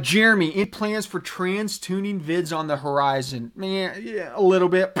 Jeremy, any plans for trans-tuning vids on the horizon? Man, yeah, a little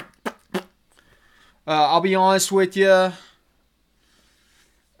bit. I'll be honest with you.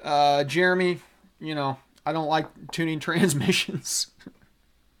 Jeremy, I don't like tuning transmissions.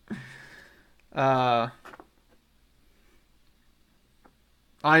 I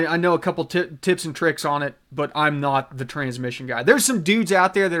know a couple tips and tricks on it, but I'm not the transmission guy. There's some dudes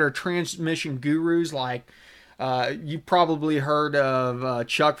out there that are transmission gurus, like you probably heard of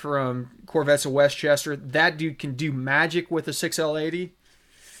Chuck from Corvettes of Westchester. That dude can do magic with a 6L80.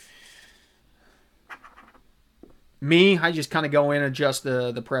 Me, I just kind of go in and adjust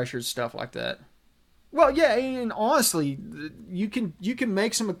the pressures, stuff like that. Well, yeah, and honestly, you can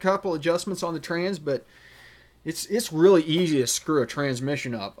make a couple adjustments on the trans, but it's really easy to screw a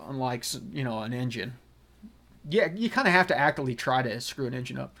transmission up, unlike an engine. Yeah, you kind of have to actively try to screw an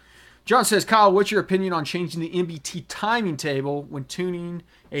engine up. John says, Kyle, what's your opinion on changing the MBT timing table when tuning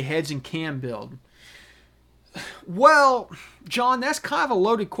a heads and cam build? Well, John, that's kind of a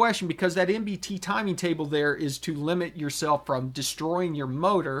loaded question, because that MBT timing table there is to limit yourself from destroying your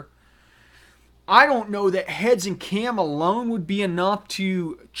motor. I don't know that heads and cam alone would be enough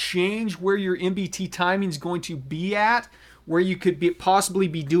to change where your MBT timing is going to be at, where you could possibly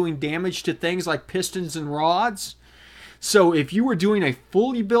be doing damage to things like pistons and rods. So if you were doing a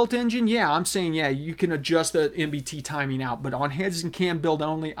fully built engine, yeah, I'm saying, yeah, you can adjust the MBT timing out. But on heads and cam build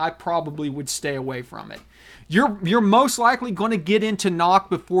only, I probably would stay away from it. You're most likely going to get into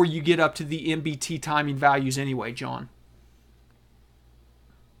knock before you get up to the MBT timing values anyway, John.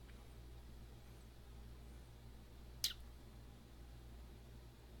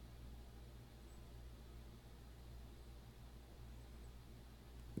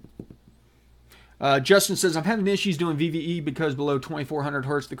 Justin says, I'm having issues doing VVE because below 2400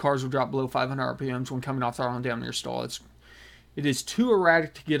 hertz, the cars will drop below 500 RPMs when coming off throttle and down near stall. It is too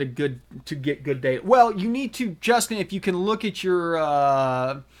erratic to get good data. Well, you need to, Justin, if you can look at your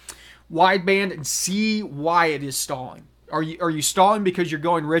wideband and see why it is stalling. Are you stalling because you're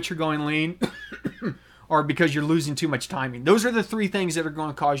going rich or going lean, or because you're losing too much timing? Those are the three things that are going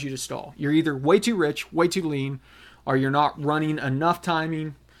to cause you to stall. You're either way too rich, way too lean, or you're not running enough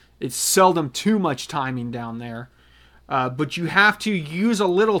timing. It's seldom too much timing down there. But you have to use a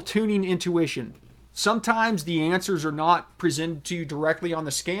little tuning intuition. Sometimes the answers are not presented to you directly on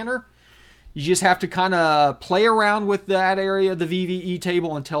the scanner. You just have to kind of play around with that area of the VVE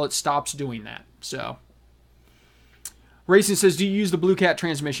table until it stops doing that. So, Racing says, do you use the Blue Cat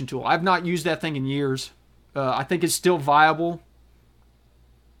transmission tool? I've not used that thing in years. I think it's still viable.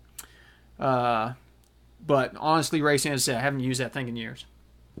 But honestly, Racing has said, I haven't used that thing in years.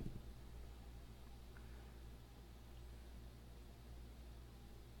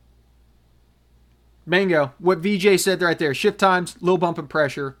 Bingo. What VJ said right there. Shift times, low bump and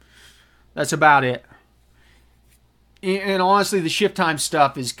pressure. That's about it. And honestly, the shift time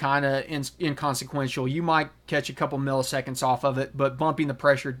stuff is kind of inconsequential. You might catch a couple milliseconds off of it, but bumping the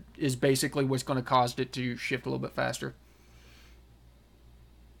pressure is basically what's going to cause it to shift a little bit faster.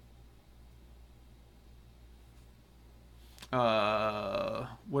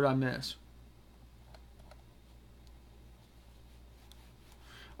 What did I miss?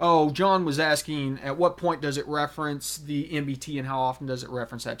 Oh, John was asking, at what point does it reference the MBT and how often does it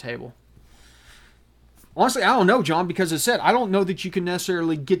reference that table? Honestly, I don't know, John, because as I said, I don't know that you can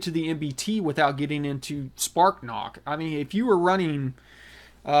necessarily get to the MBT without getting into Spark Knock. I mean, if you were running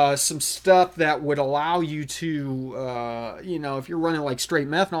some stuff that would allow you to, if you're running like straight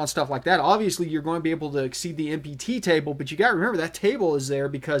methanol and stuff like that, obviously you're going to be able to exceed the MBT table, but you got to remember that table is there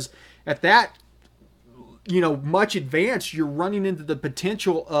because at that, much advanced, you're running into the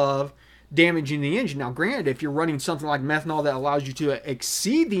potential of damaging the engine. Now, granted, if you're running something like methanol that allows you to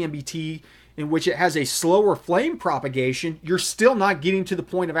exceed the MBT, in which it has a slower flame propagation, you're still not getting to the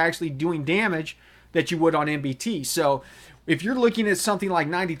point of actually doing damage that you would on MBT. So if you're looking at something like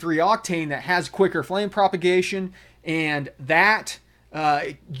 93 octane that has quicker flame propagation and that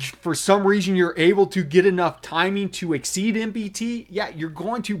for some reason you're able to get enough timing to exceed MBT, yeah, you're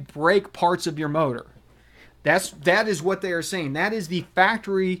going to break parts of your motor. That is what they are saying. That is the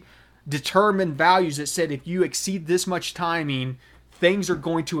factory determined values that said if you exceed this much timing, things are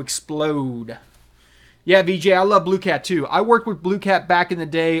going to explode. Yeah, VJ, I love Blue Cat too. I worked with Blue Cat back in the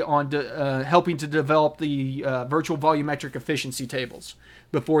day on helping to develop the virtual volumetric efficiency tables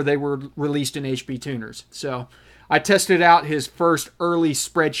before they were released in HP tuners. So I tested out his first early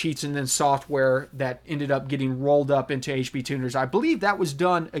spreadsheets and then software that ended up getting rolled up into HP tuners. I believe that was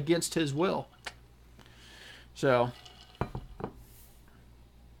done against his will. So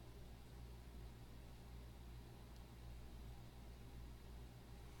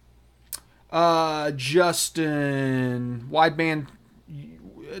Justin, wideband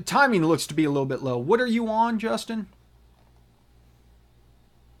timing looks to be a little bit low. What are you on, Justin?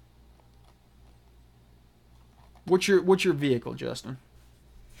 What's your vehicle, Justin?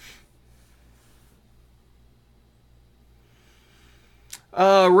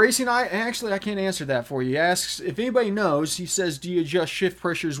 Racing, I can't answer that for you. He asks if anybody knows. He says, do you adjust shift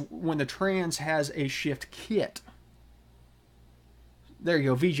pressures when the trans has a shift kit? There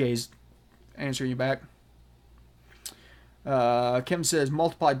you go. VJ's answering you back. Kevin says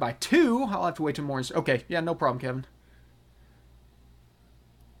multiplied by 2. I'll have to wait till morning. Okay, yeah, no problem, Kevin.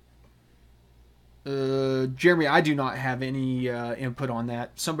 Jeremy, I do not have any input on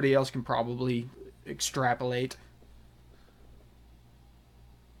that. Somebody else can probably extrapolate.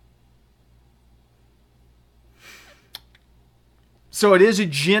 So it is a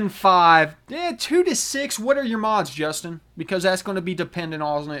Gen 5. 2 to 6. What are your mods, Justin? Because that's going to be dependent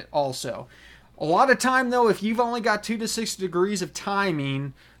on it also. A lot of time, though, if you've only got 2 to 6 degrees of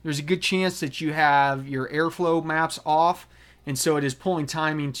timing, there's a good chance that you have your airflow maps off. And so it is pulling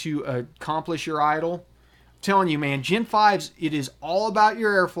timing to accomplish your idle. I'm telling you, man, Gen 5s, it is all about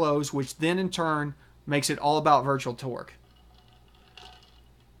your airflows, which then in turn makes it all about virtual torque.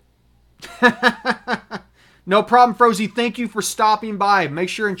 No problem, Frozy. Thank you for stopping by. Make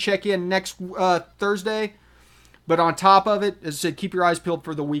sure and check in next Thursday. But on top of it, as I said, keep your eyes peeled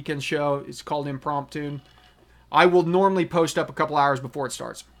for the weekend show. It's called Impromptu. I will normally post up a couple hours before it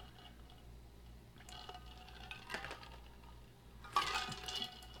starts.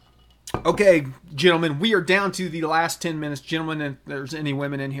 Okay, gentlemen, we are down to the last 10 minutes. Gentlemen, if there's any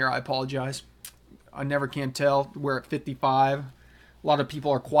women in here, I apologize. I never can tell. We're at 55. A lot of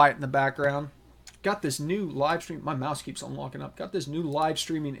people are quiet in the background. Got this new live stream. My mouse keeps on locking up. Got this new live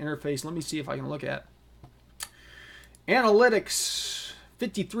streaming interface. Let me see if I can look at analytics.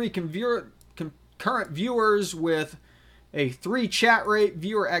 53 concurrent viewers with a 3 chat rate.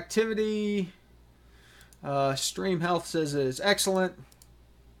 Viewer activity. Stream health says it is excellent.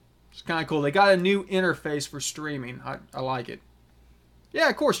 It's kind of cool. They got a new interface for streaming. I like it. Yeah,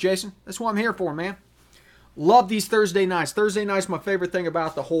 of course, Jason. That's what I'm here for, man. Love these Thursday nights. Thursday nights, my favorite thing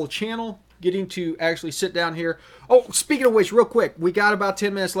about the whole channel. Getting to actually sit down here. Oh, speaking of which, real quick, we got about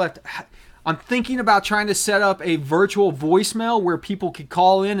 10 minutes left. I'm thinking about trying to set up a virtual voicemail where people could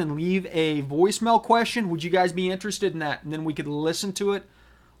call in and leave a voicemail question. Would you guys be interested in that? And then we could listen to it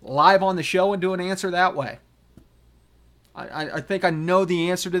live on the show and do an answer that way. I think I know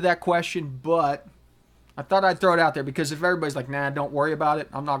the answer to that question, but I thought I'd throw it out there because if everybody's like, nah, don't worry about it,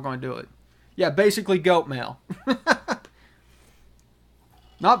 I'm not going to do it. Yeah, basically goat mail.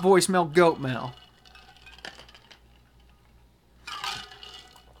 Not voicemail, goat mail.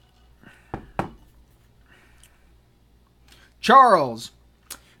 Charles.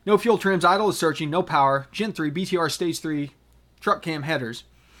 No fuel trims, idle is searching, no power. Gen 3, BTR stage 3, truck cam headers.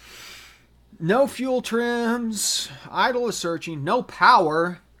 No fuel trims, idle is searching, no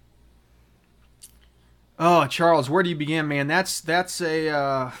power. Oh, Charles, where do you begin, man? That's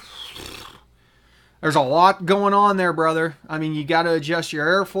a there's a lot going on there, brother. I mean, you got to adjust your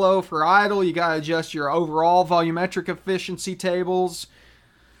airflow for idle. You got to adjust your overall volumetric efficiency tables.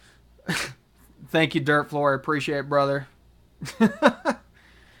 Thank you, Dirt Floor. I appreciate it, brother.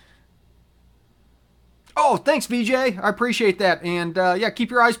 Oh, thanks, VJ. I appreciate that. And yeah, keep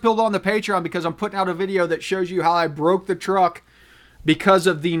your eyes peeled on the Patreon because I'm putting out a video that shows you how I broke the truck because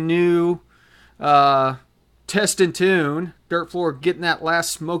of the new test and tune. Dirt Floor getting that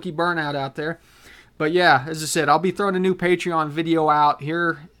last smoky burnout out there. But yeah, as I said, I'll be throwing a new Patreon video out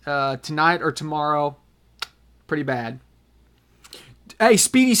here tonight or tomorrow. Pretty bad. Hey,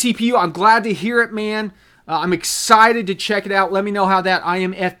 Speedy CPU, I'm glad to hear it, man. I'm excited to check it out. Let me know how that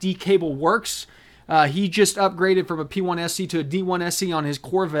IMFD cable works. He just upgraded from a P1SC to a D1SC on his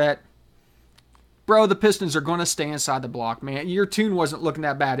Corvette. Bro, the pistons are going to stay inside the block, man. Your tune wasn't looking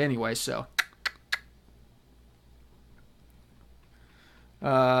that bad anyway, so.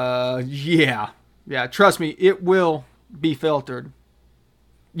 Yeah. Yeah, trust me, it will be filtered.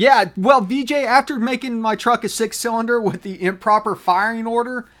 Yeah, well, VJ, after making my truck a 6-cylinder with the improper firing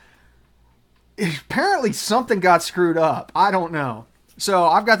order, apparently something got screwed up. I don't know. So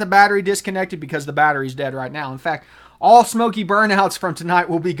I've got the battery disconnected because the battery's dead right now. In fact, all smoky burnouts from tonight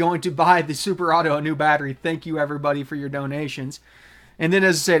will be going to buy the Super Auto a new battery. Thank you, everybody, for your donations. And then,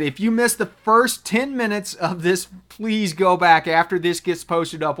 as I said, if you missed the first 10 minutes of this, please go back after this gets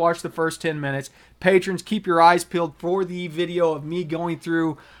posted up. Watch the first 10 minutes. Patrons, keep your eyes peeled for the video of me going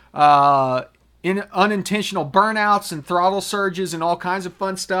through unintentional burnouts and throttle surges and all kinds of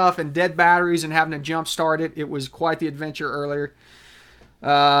fun stuff and dead batteries and having to jump start it. It was quite the adventure earlier.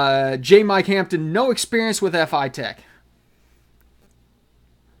 J. Mike Hampton, no experience with FI Tech.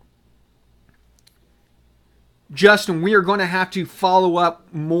 Justin, we are going to have to follow up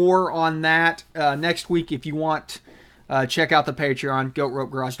more on that next week. If you want, check out the Patreon,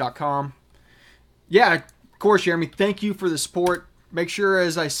 goatropegarage.com. Yeah, of course, Jeremy, thank you for the support. Make sure,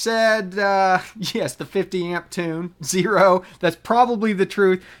 as I said, yes, the 50 amp tune, 0. That's probably the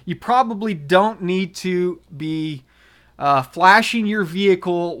truth. You probably don't need to be flashing your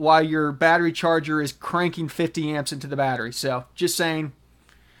vehicle while your battery charger is cranking 50 amps into the battery. So, just saying.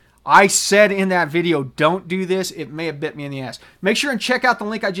 I said in that video, don't do this. It may have bit me in the ass. Make sure and check out the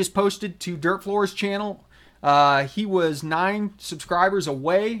link I just posted to Dirt Floor's channel. He was 9 subscribers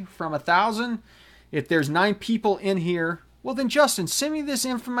away from 1,000. If there's 9 people in here, well then, Justin, send me this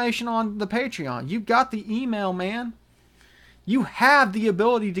information on the Patreon. You've got the email, man. You have the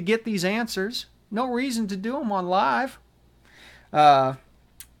ability to get these answers. No reason to do them on live.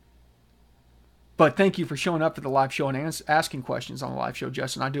 But thank you for showing up for the live show and asking questions on the live show,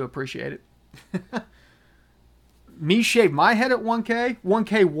 Justin. I do appreciate it. Me shave my head at 1K?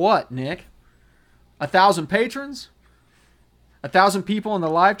 1K what, Nick? 1,000 patrons? 1,000 people in the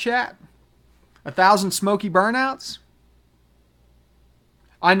live chat? 1,000 smoky burnouts?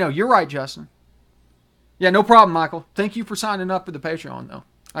 I know, you're right, Justin. Yeah, no problem, Michael. Thank you for signing up for the Patreon, though.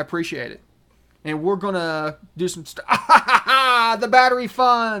 I appreciate it. And we're going to do some stuff. The battery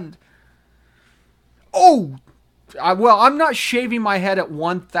fund! Oh, well, I'm not shaving my head at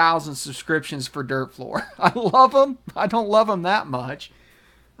 1,000 subscriptions for Dirt Floor. I love them. I don't love them that much.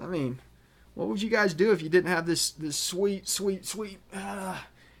 I mean, what would you guys do if you didn't have this sweet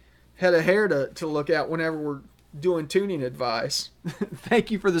head of hair to look at whenever we're doing tuning advice?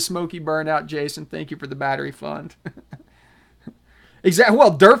 Thank you for the smoky burnout, Jason. Thank you for the battery fund. Exactly.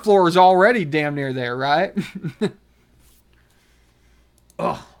 Well, Dirt Floor is already damn near there, right?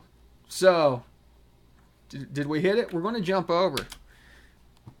 Oh, so... Did we hit it? We're going to jump over.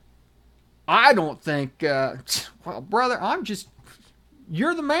 I don't think... well, brother,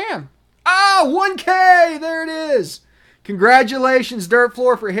 you're the man. Ah, 1K! There it is. Congratulations, Dirt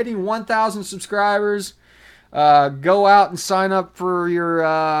Floor, for hitting 1,000 subscribers. Go out and sign up for your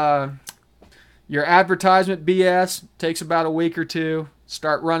advertisement BS. Takes about a week or two.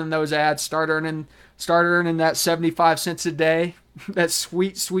 Start running those ads. Start earning that 75 cents a day. That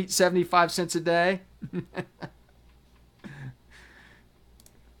sweet 75 cents a day.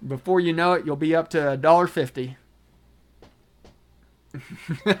 Before you know it, you'll be up to $1.50.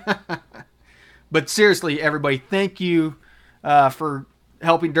 But seriously, everybody, thank you for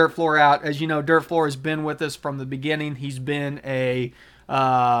helping Dirt Floor out. As you know, Dirt Floor has been with us from the beginning. He's been a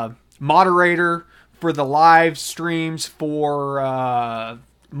moderator for the live streams for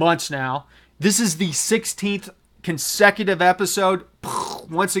months now. This is the 16th consecutive episode.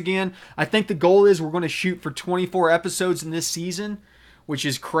 Once again, I think the goal is we're going to shoot for 24 episodes in this season, which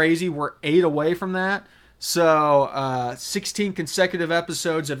is crazy. We're 8 away from that. So, 16 consecutive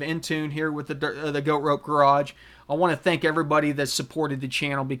episodes of In Tune here with the Goat Rope Garage. I want to thank everybody that supported the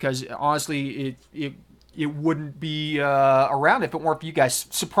channel because honestly, it wouldn't be around if it weren't for you guys.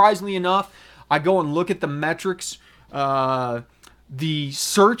 Surprisingly enough, I go and look at the metrics, the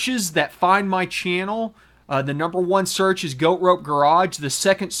searches that find my channel. The number one search is Goat Rope Garage. The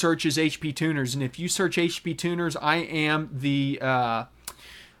second search is HP Tuners, and if you search HP Tuners, I am the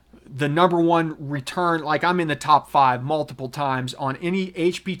number one return. Like, I'm in the top 5 multiple times on any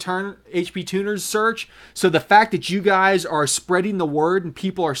HP Tuners search. So the fact that you guys are spreading the word and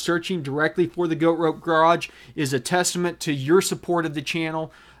people are searching directly for the Goat Rope Garage is a testament to your support of the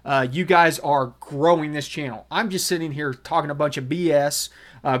channel. You guys are growing this channel. I'm just sitting here talking a bunch of BS.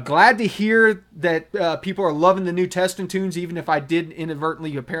 Glad to hear that people are loving the new testing tunes, even if I did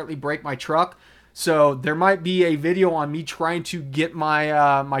inadvertently apparently break my truck. So there might be a video on me trying to get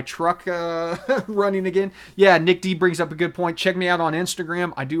my my truck running again. Yeah, Nick D brings up a good point. Check me out on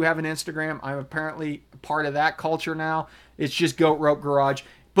Instagram. I do have an Instagram. I'm apparently part of that culture now. It's just Goat Rope Garage.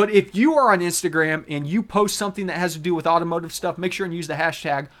 But if you are on Instagram and you post something that has to do with automotive stuff, make sure and use the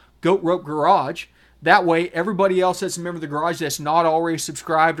hashtag Goat Rope Garage. That way, everybody else that's a member of the garage that's not already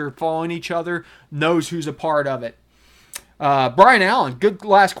subscribed or following each other knows who's a part of it. Brian Allen, good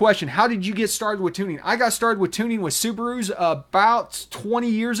last question. How did you get started with tuning? I got started with tuning with Subarus about 20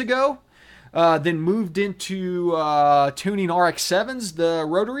 years ago. Then moved into tuning RX-7s, the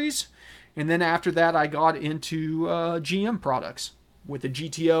rotaries. And then after that, I got into GM products with a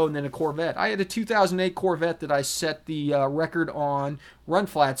GTO and then a Corvette. I had a 2008 Corvette that I set the record on run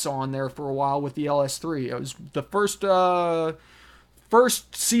flats on there for a while with the LS3. It was the first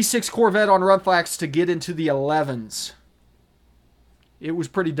C6 Corvette on run flats to get into the 11s. It was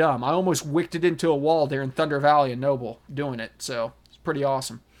pretty dumb. I almost wicked it into a wall there in Thunder Valley and Noble doing it. So it's pretty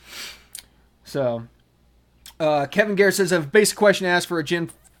awesome. So Kevin Garrett says, I have a basic question to ask for a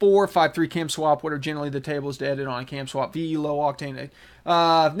Gen 4 5.3 cam swap. What are generally the tables to edit on a cam swap? VE, low octane.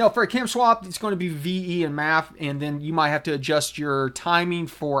 No, for a cam swap, it's going to be VE and MAF, and then you might have to adjust your timing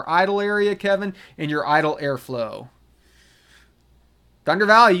for idle area, Kevin, and your idle airflow. Thunder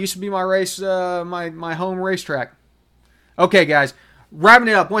Valley used to be my race, my home racetrack. Okay, guys. Wrapping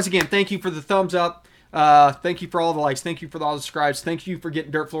it up, once again, thank you for the thumbs up. Thank you for all the likes. Thank you for all the subscribes. Thank you for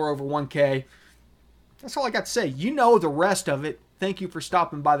getting Dirt Floor over 1K. That's all I got to say. You know the rest of it. Thank you for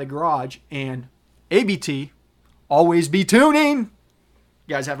stopping by the garage. And ABT, always be tuning.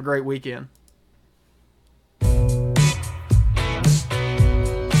 You guys have a great weekend.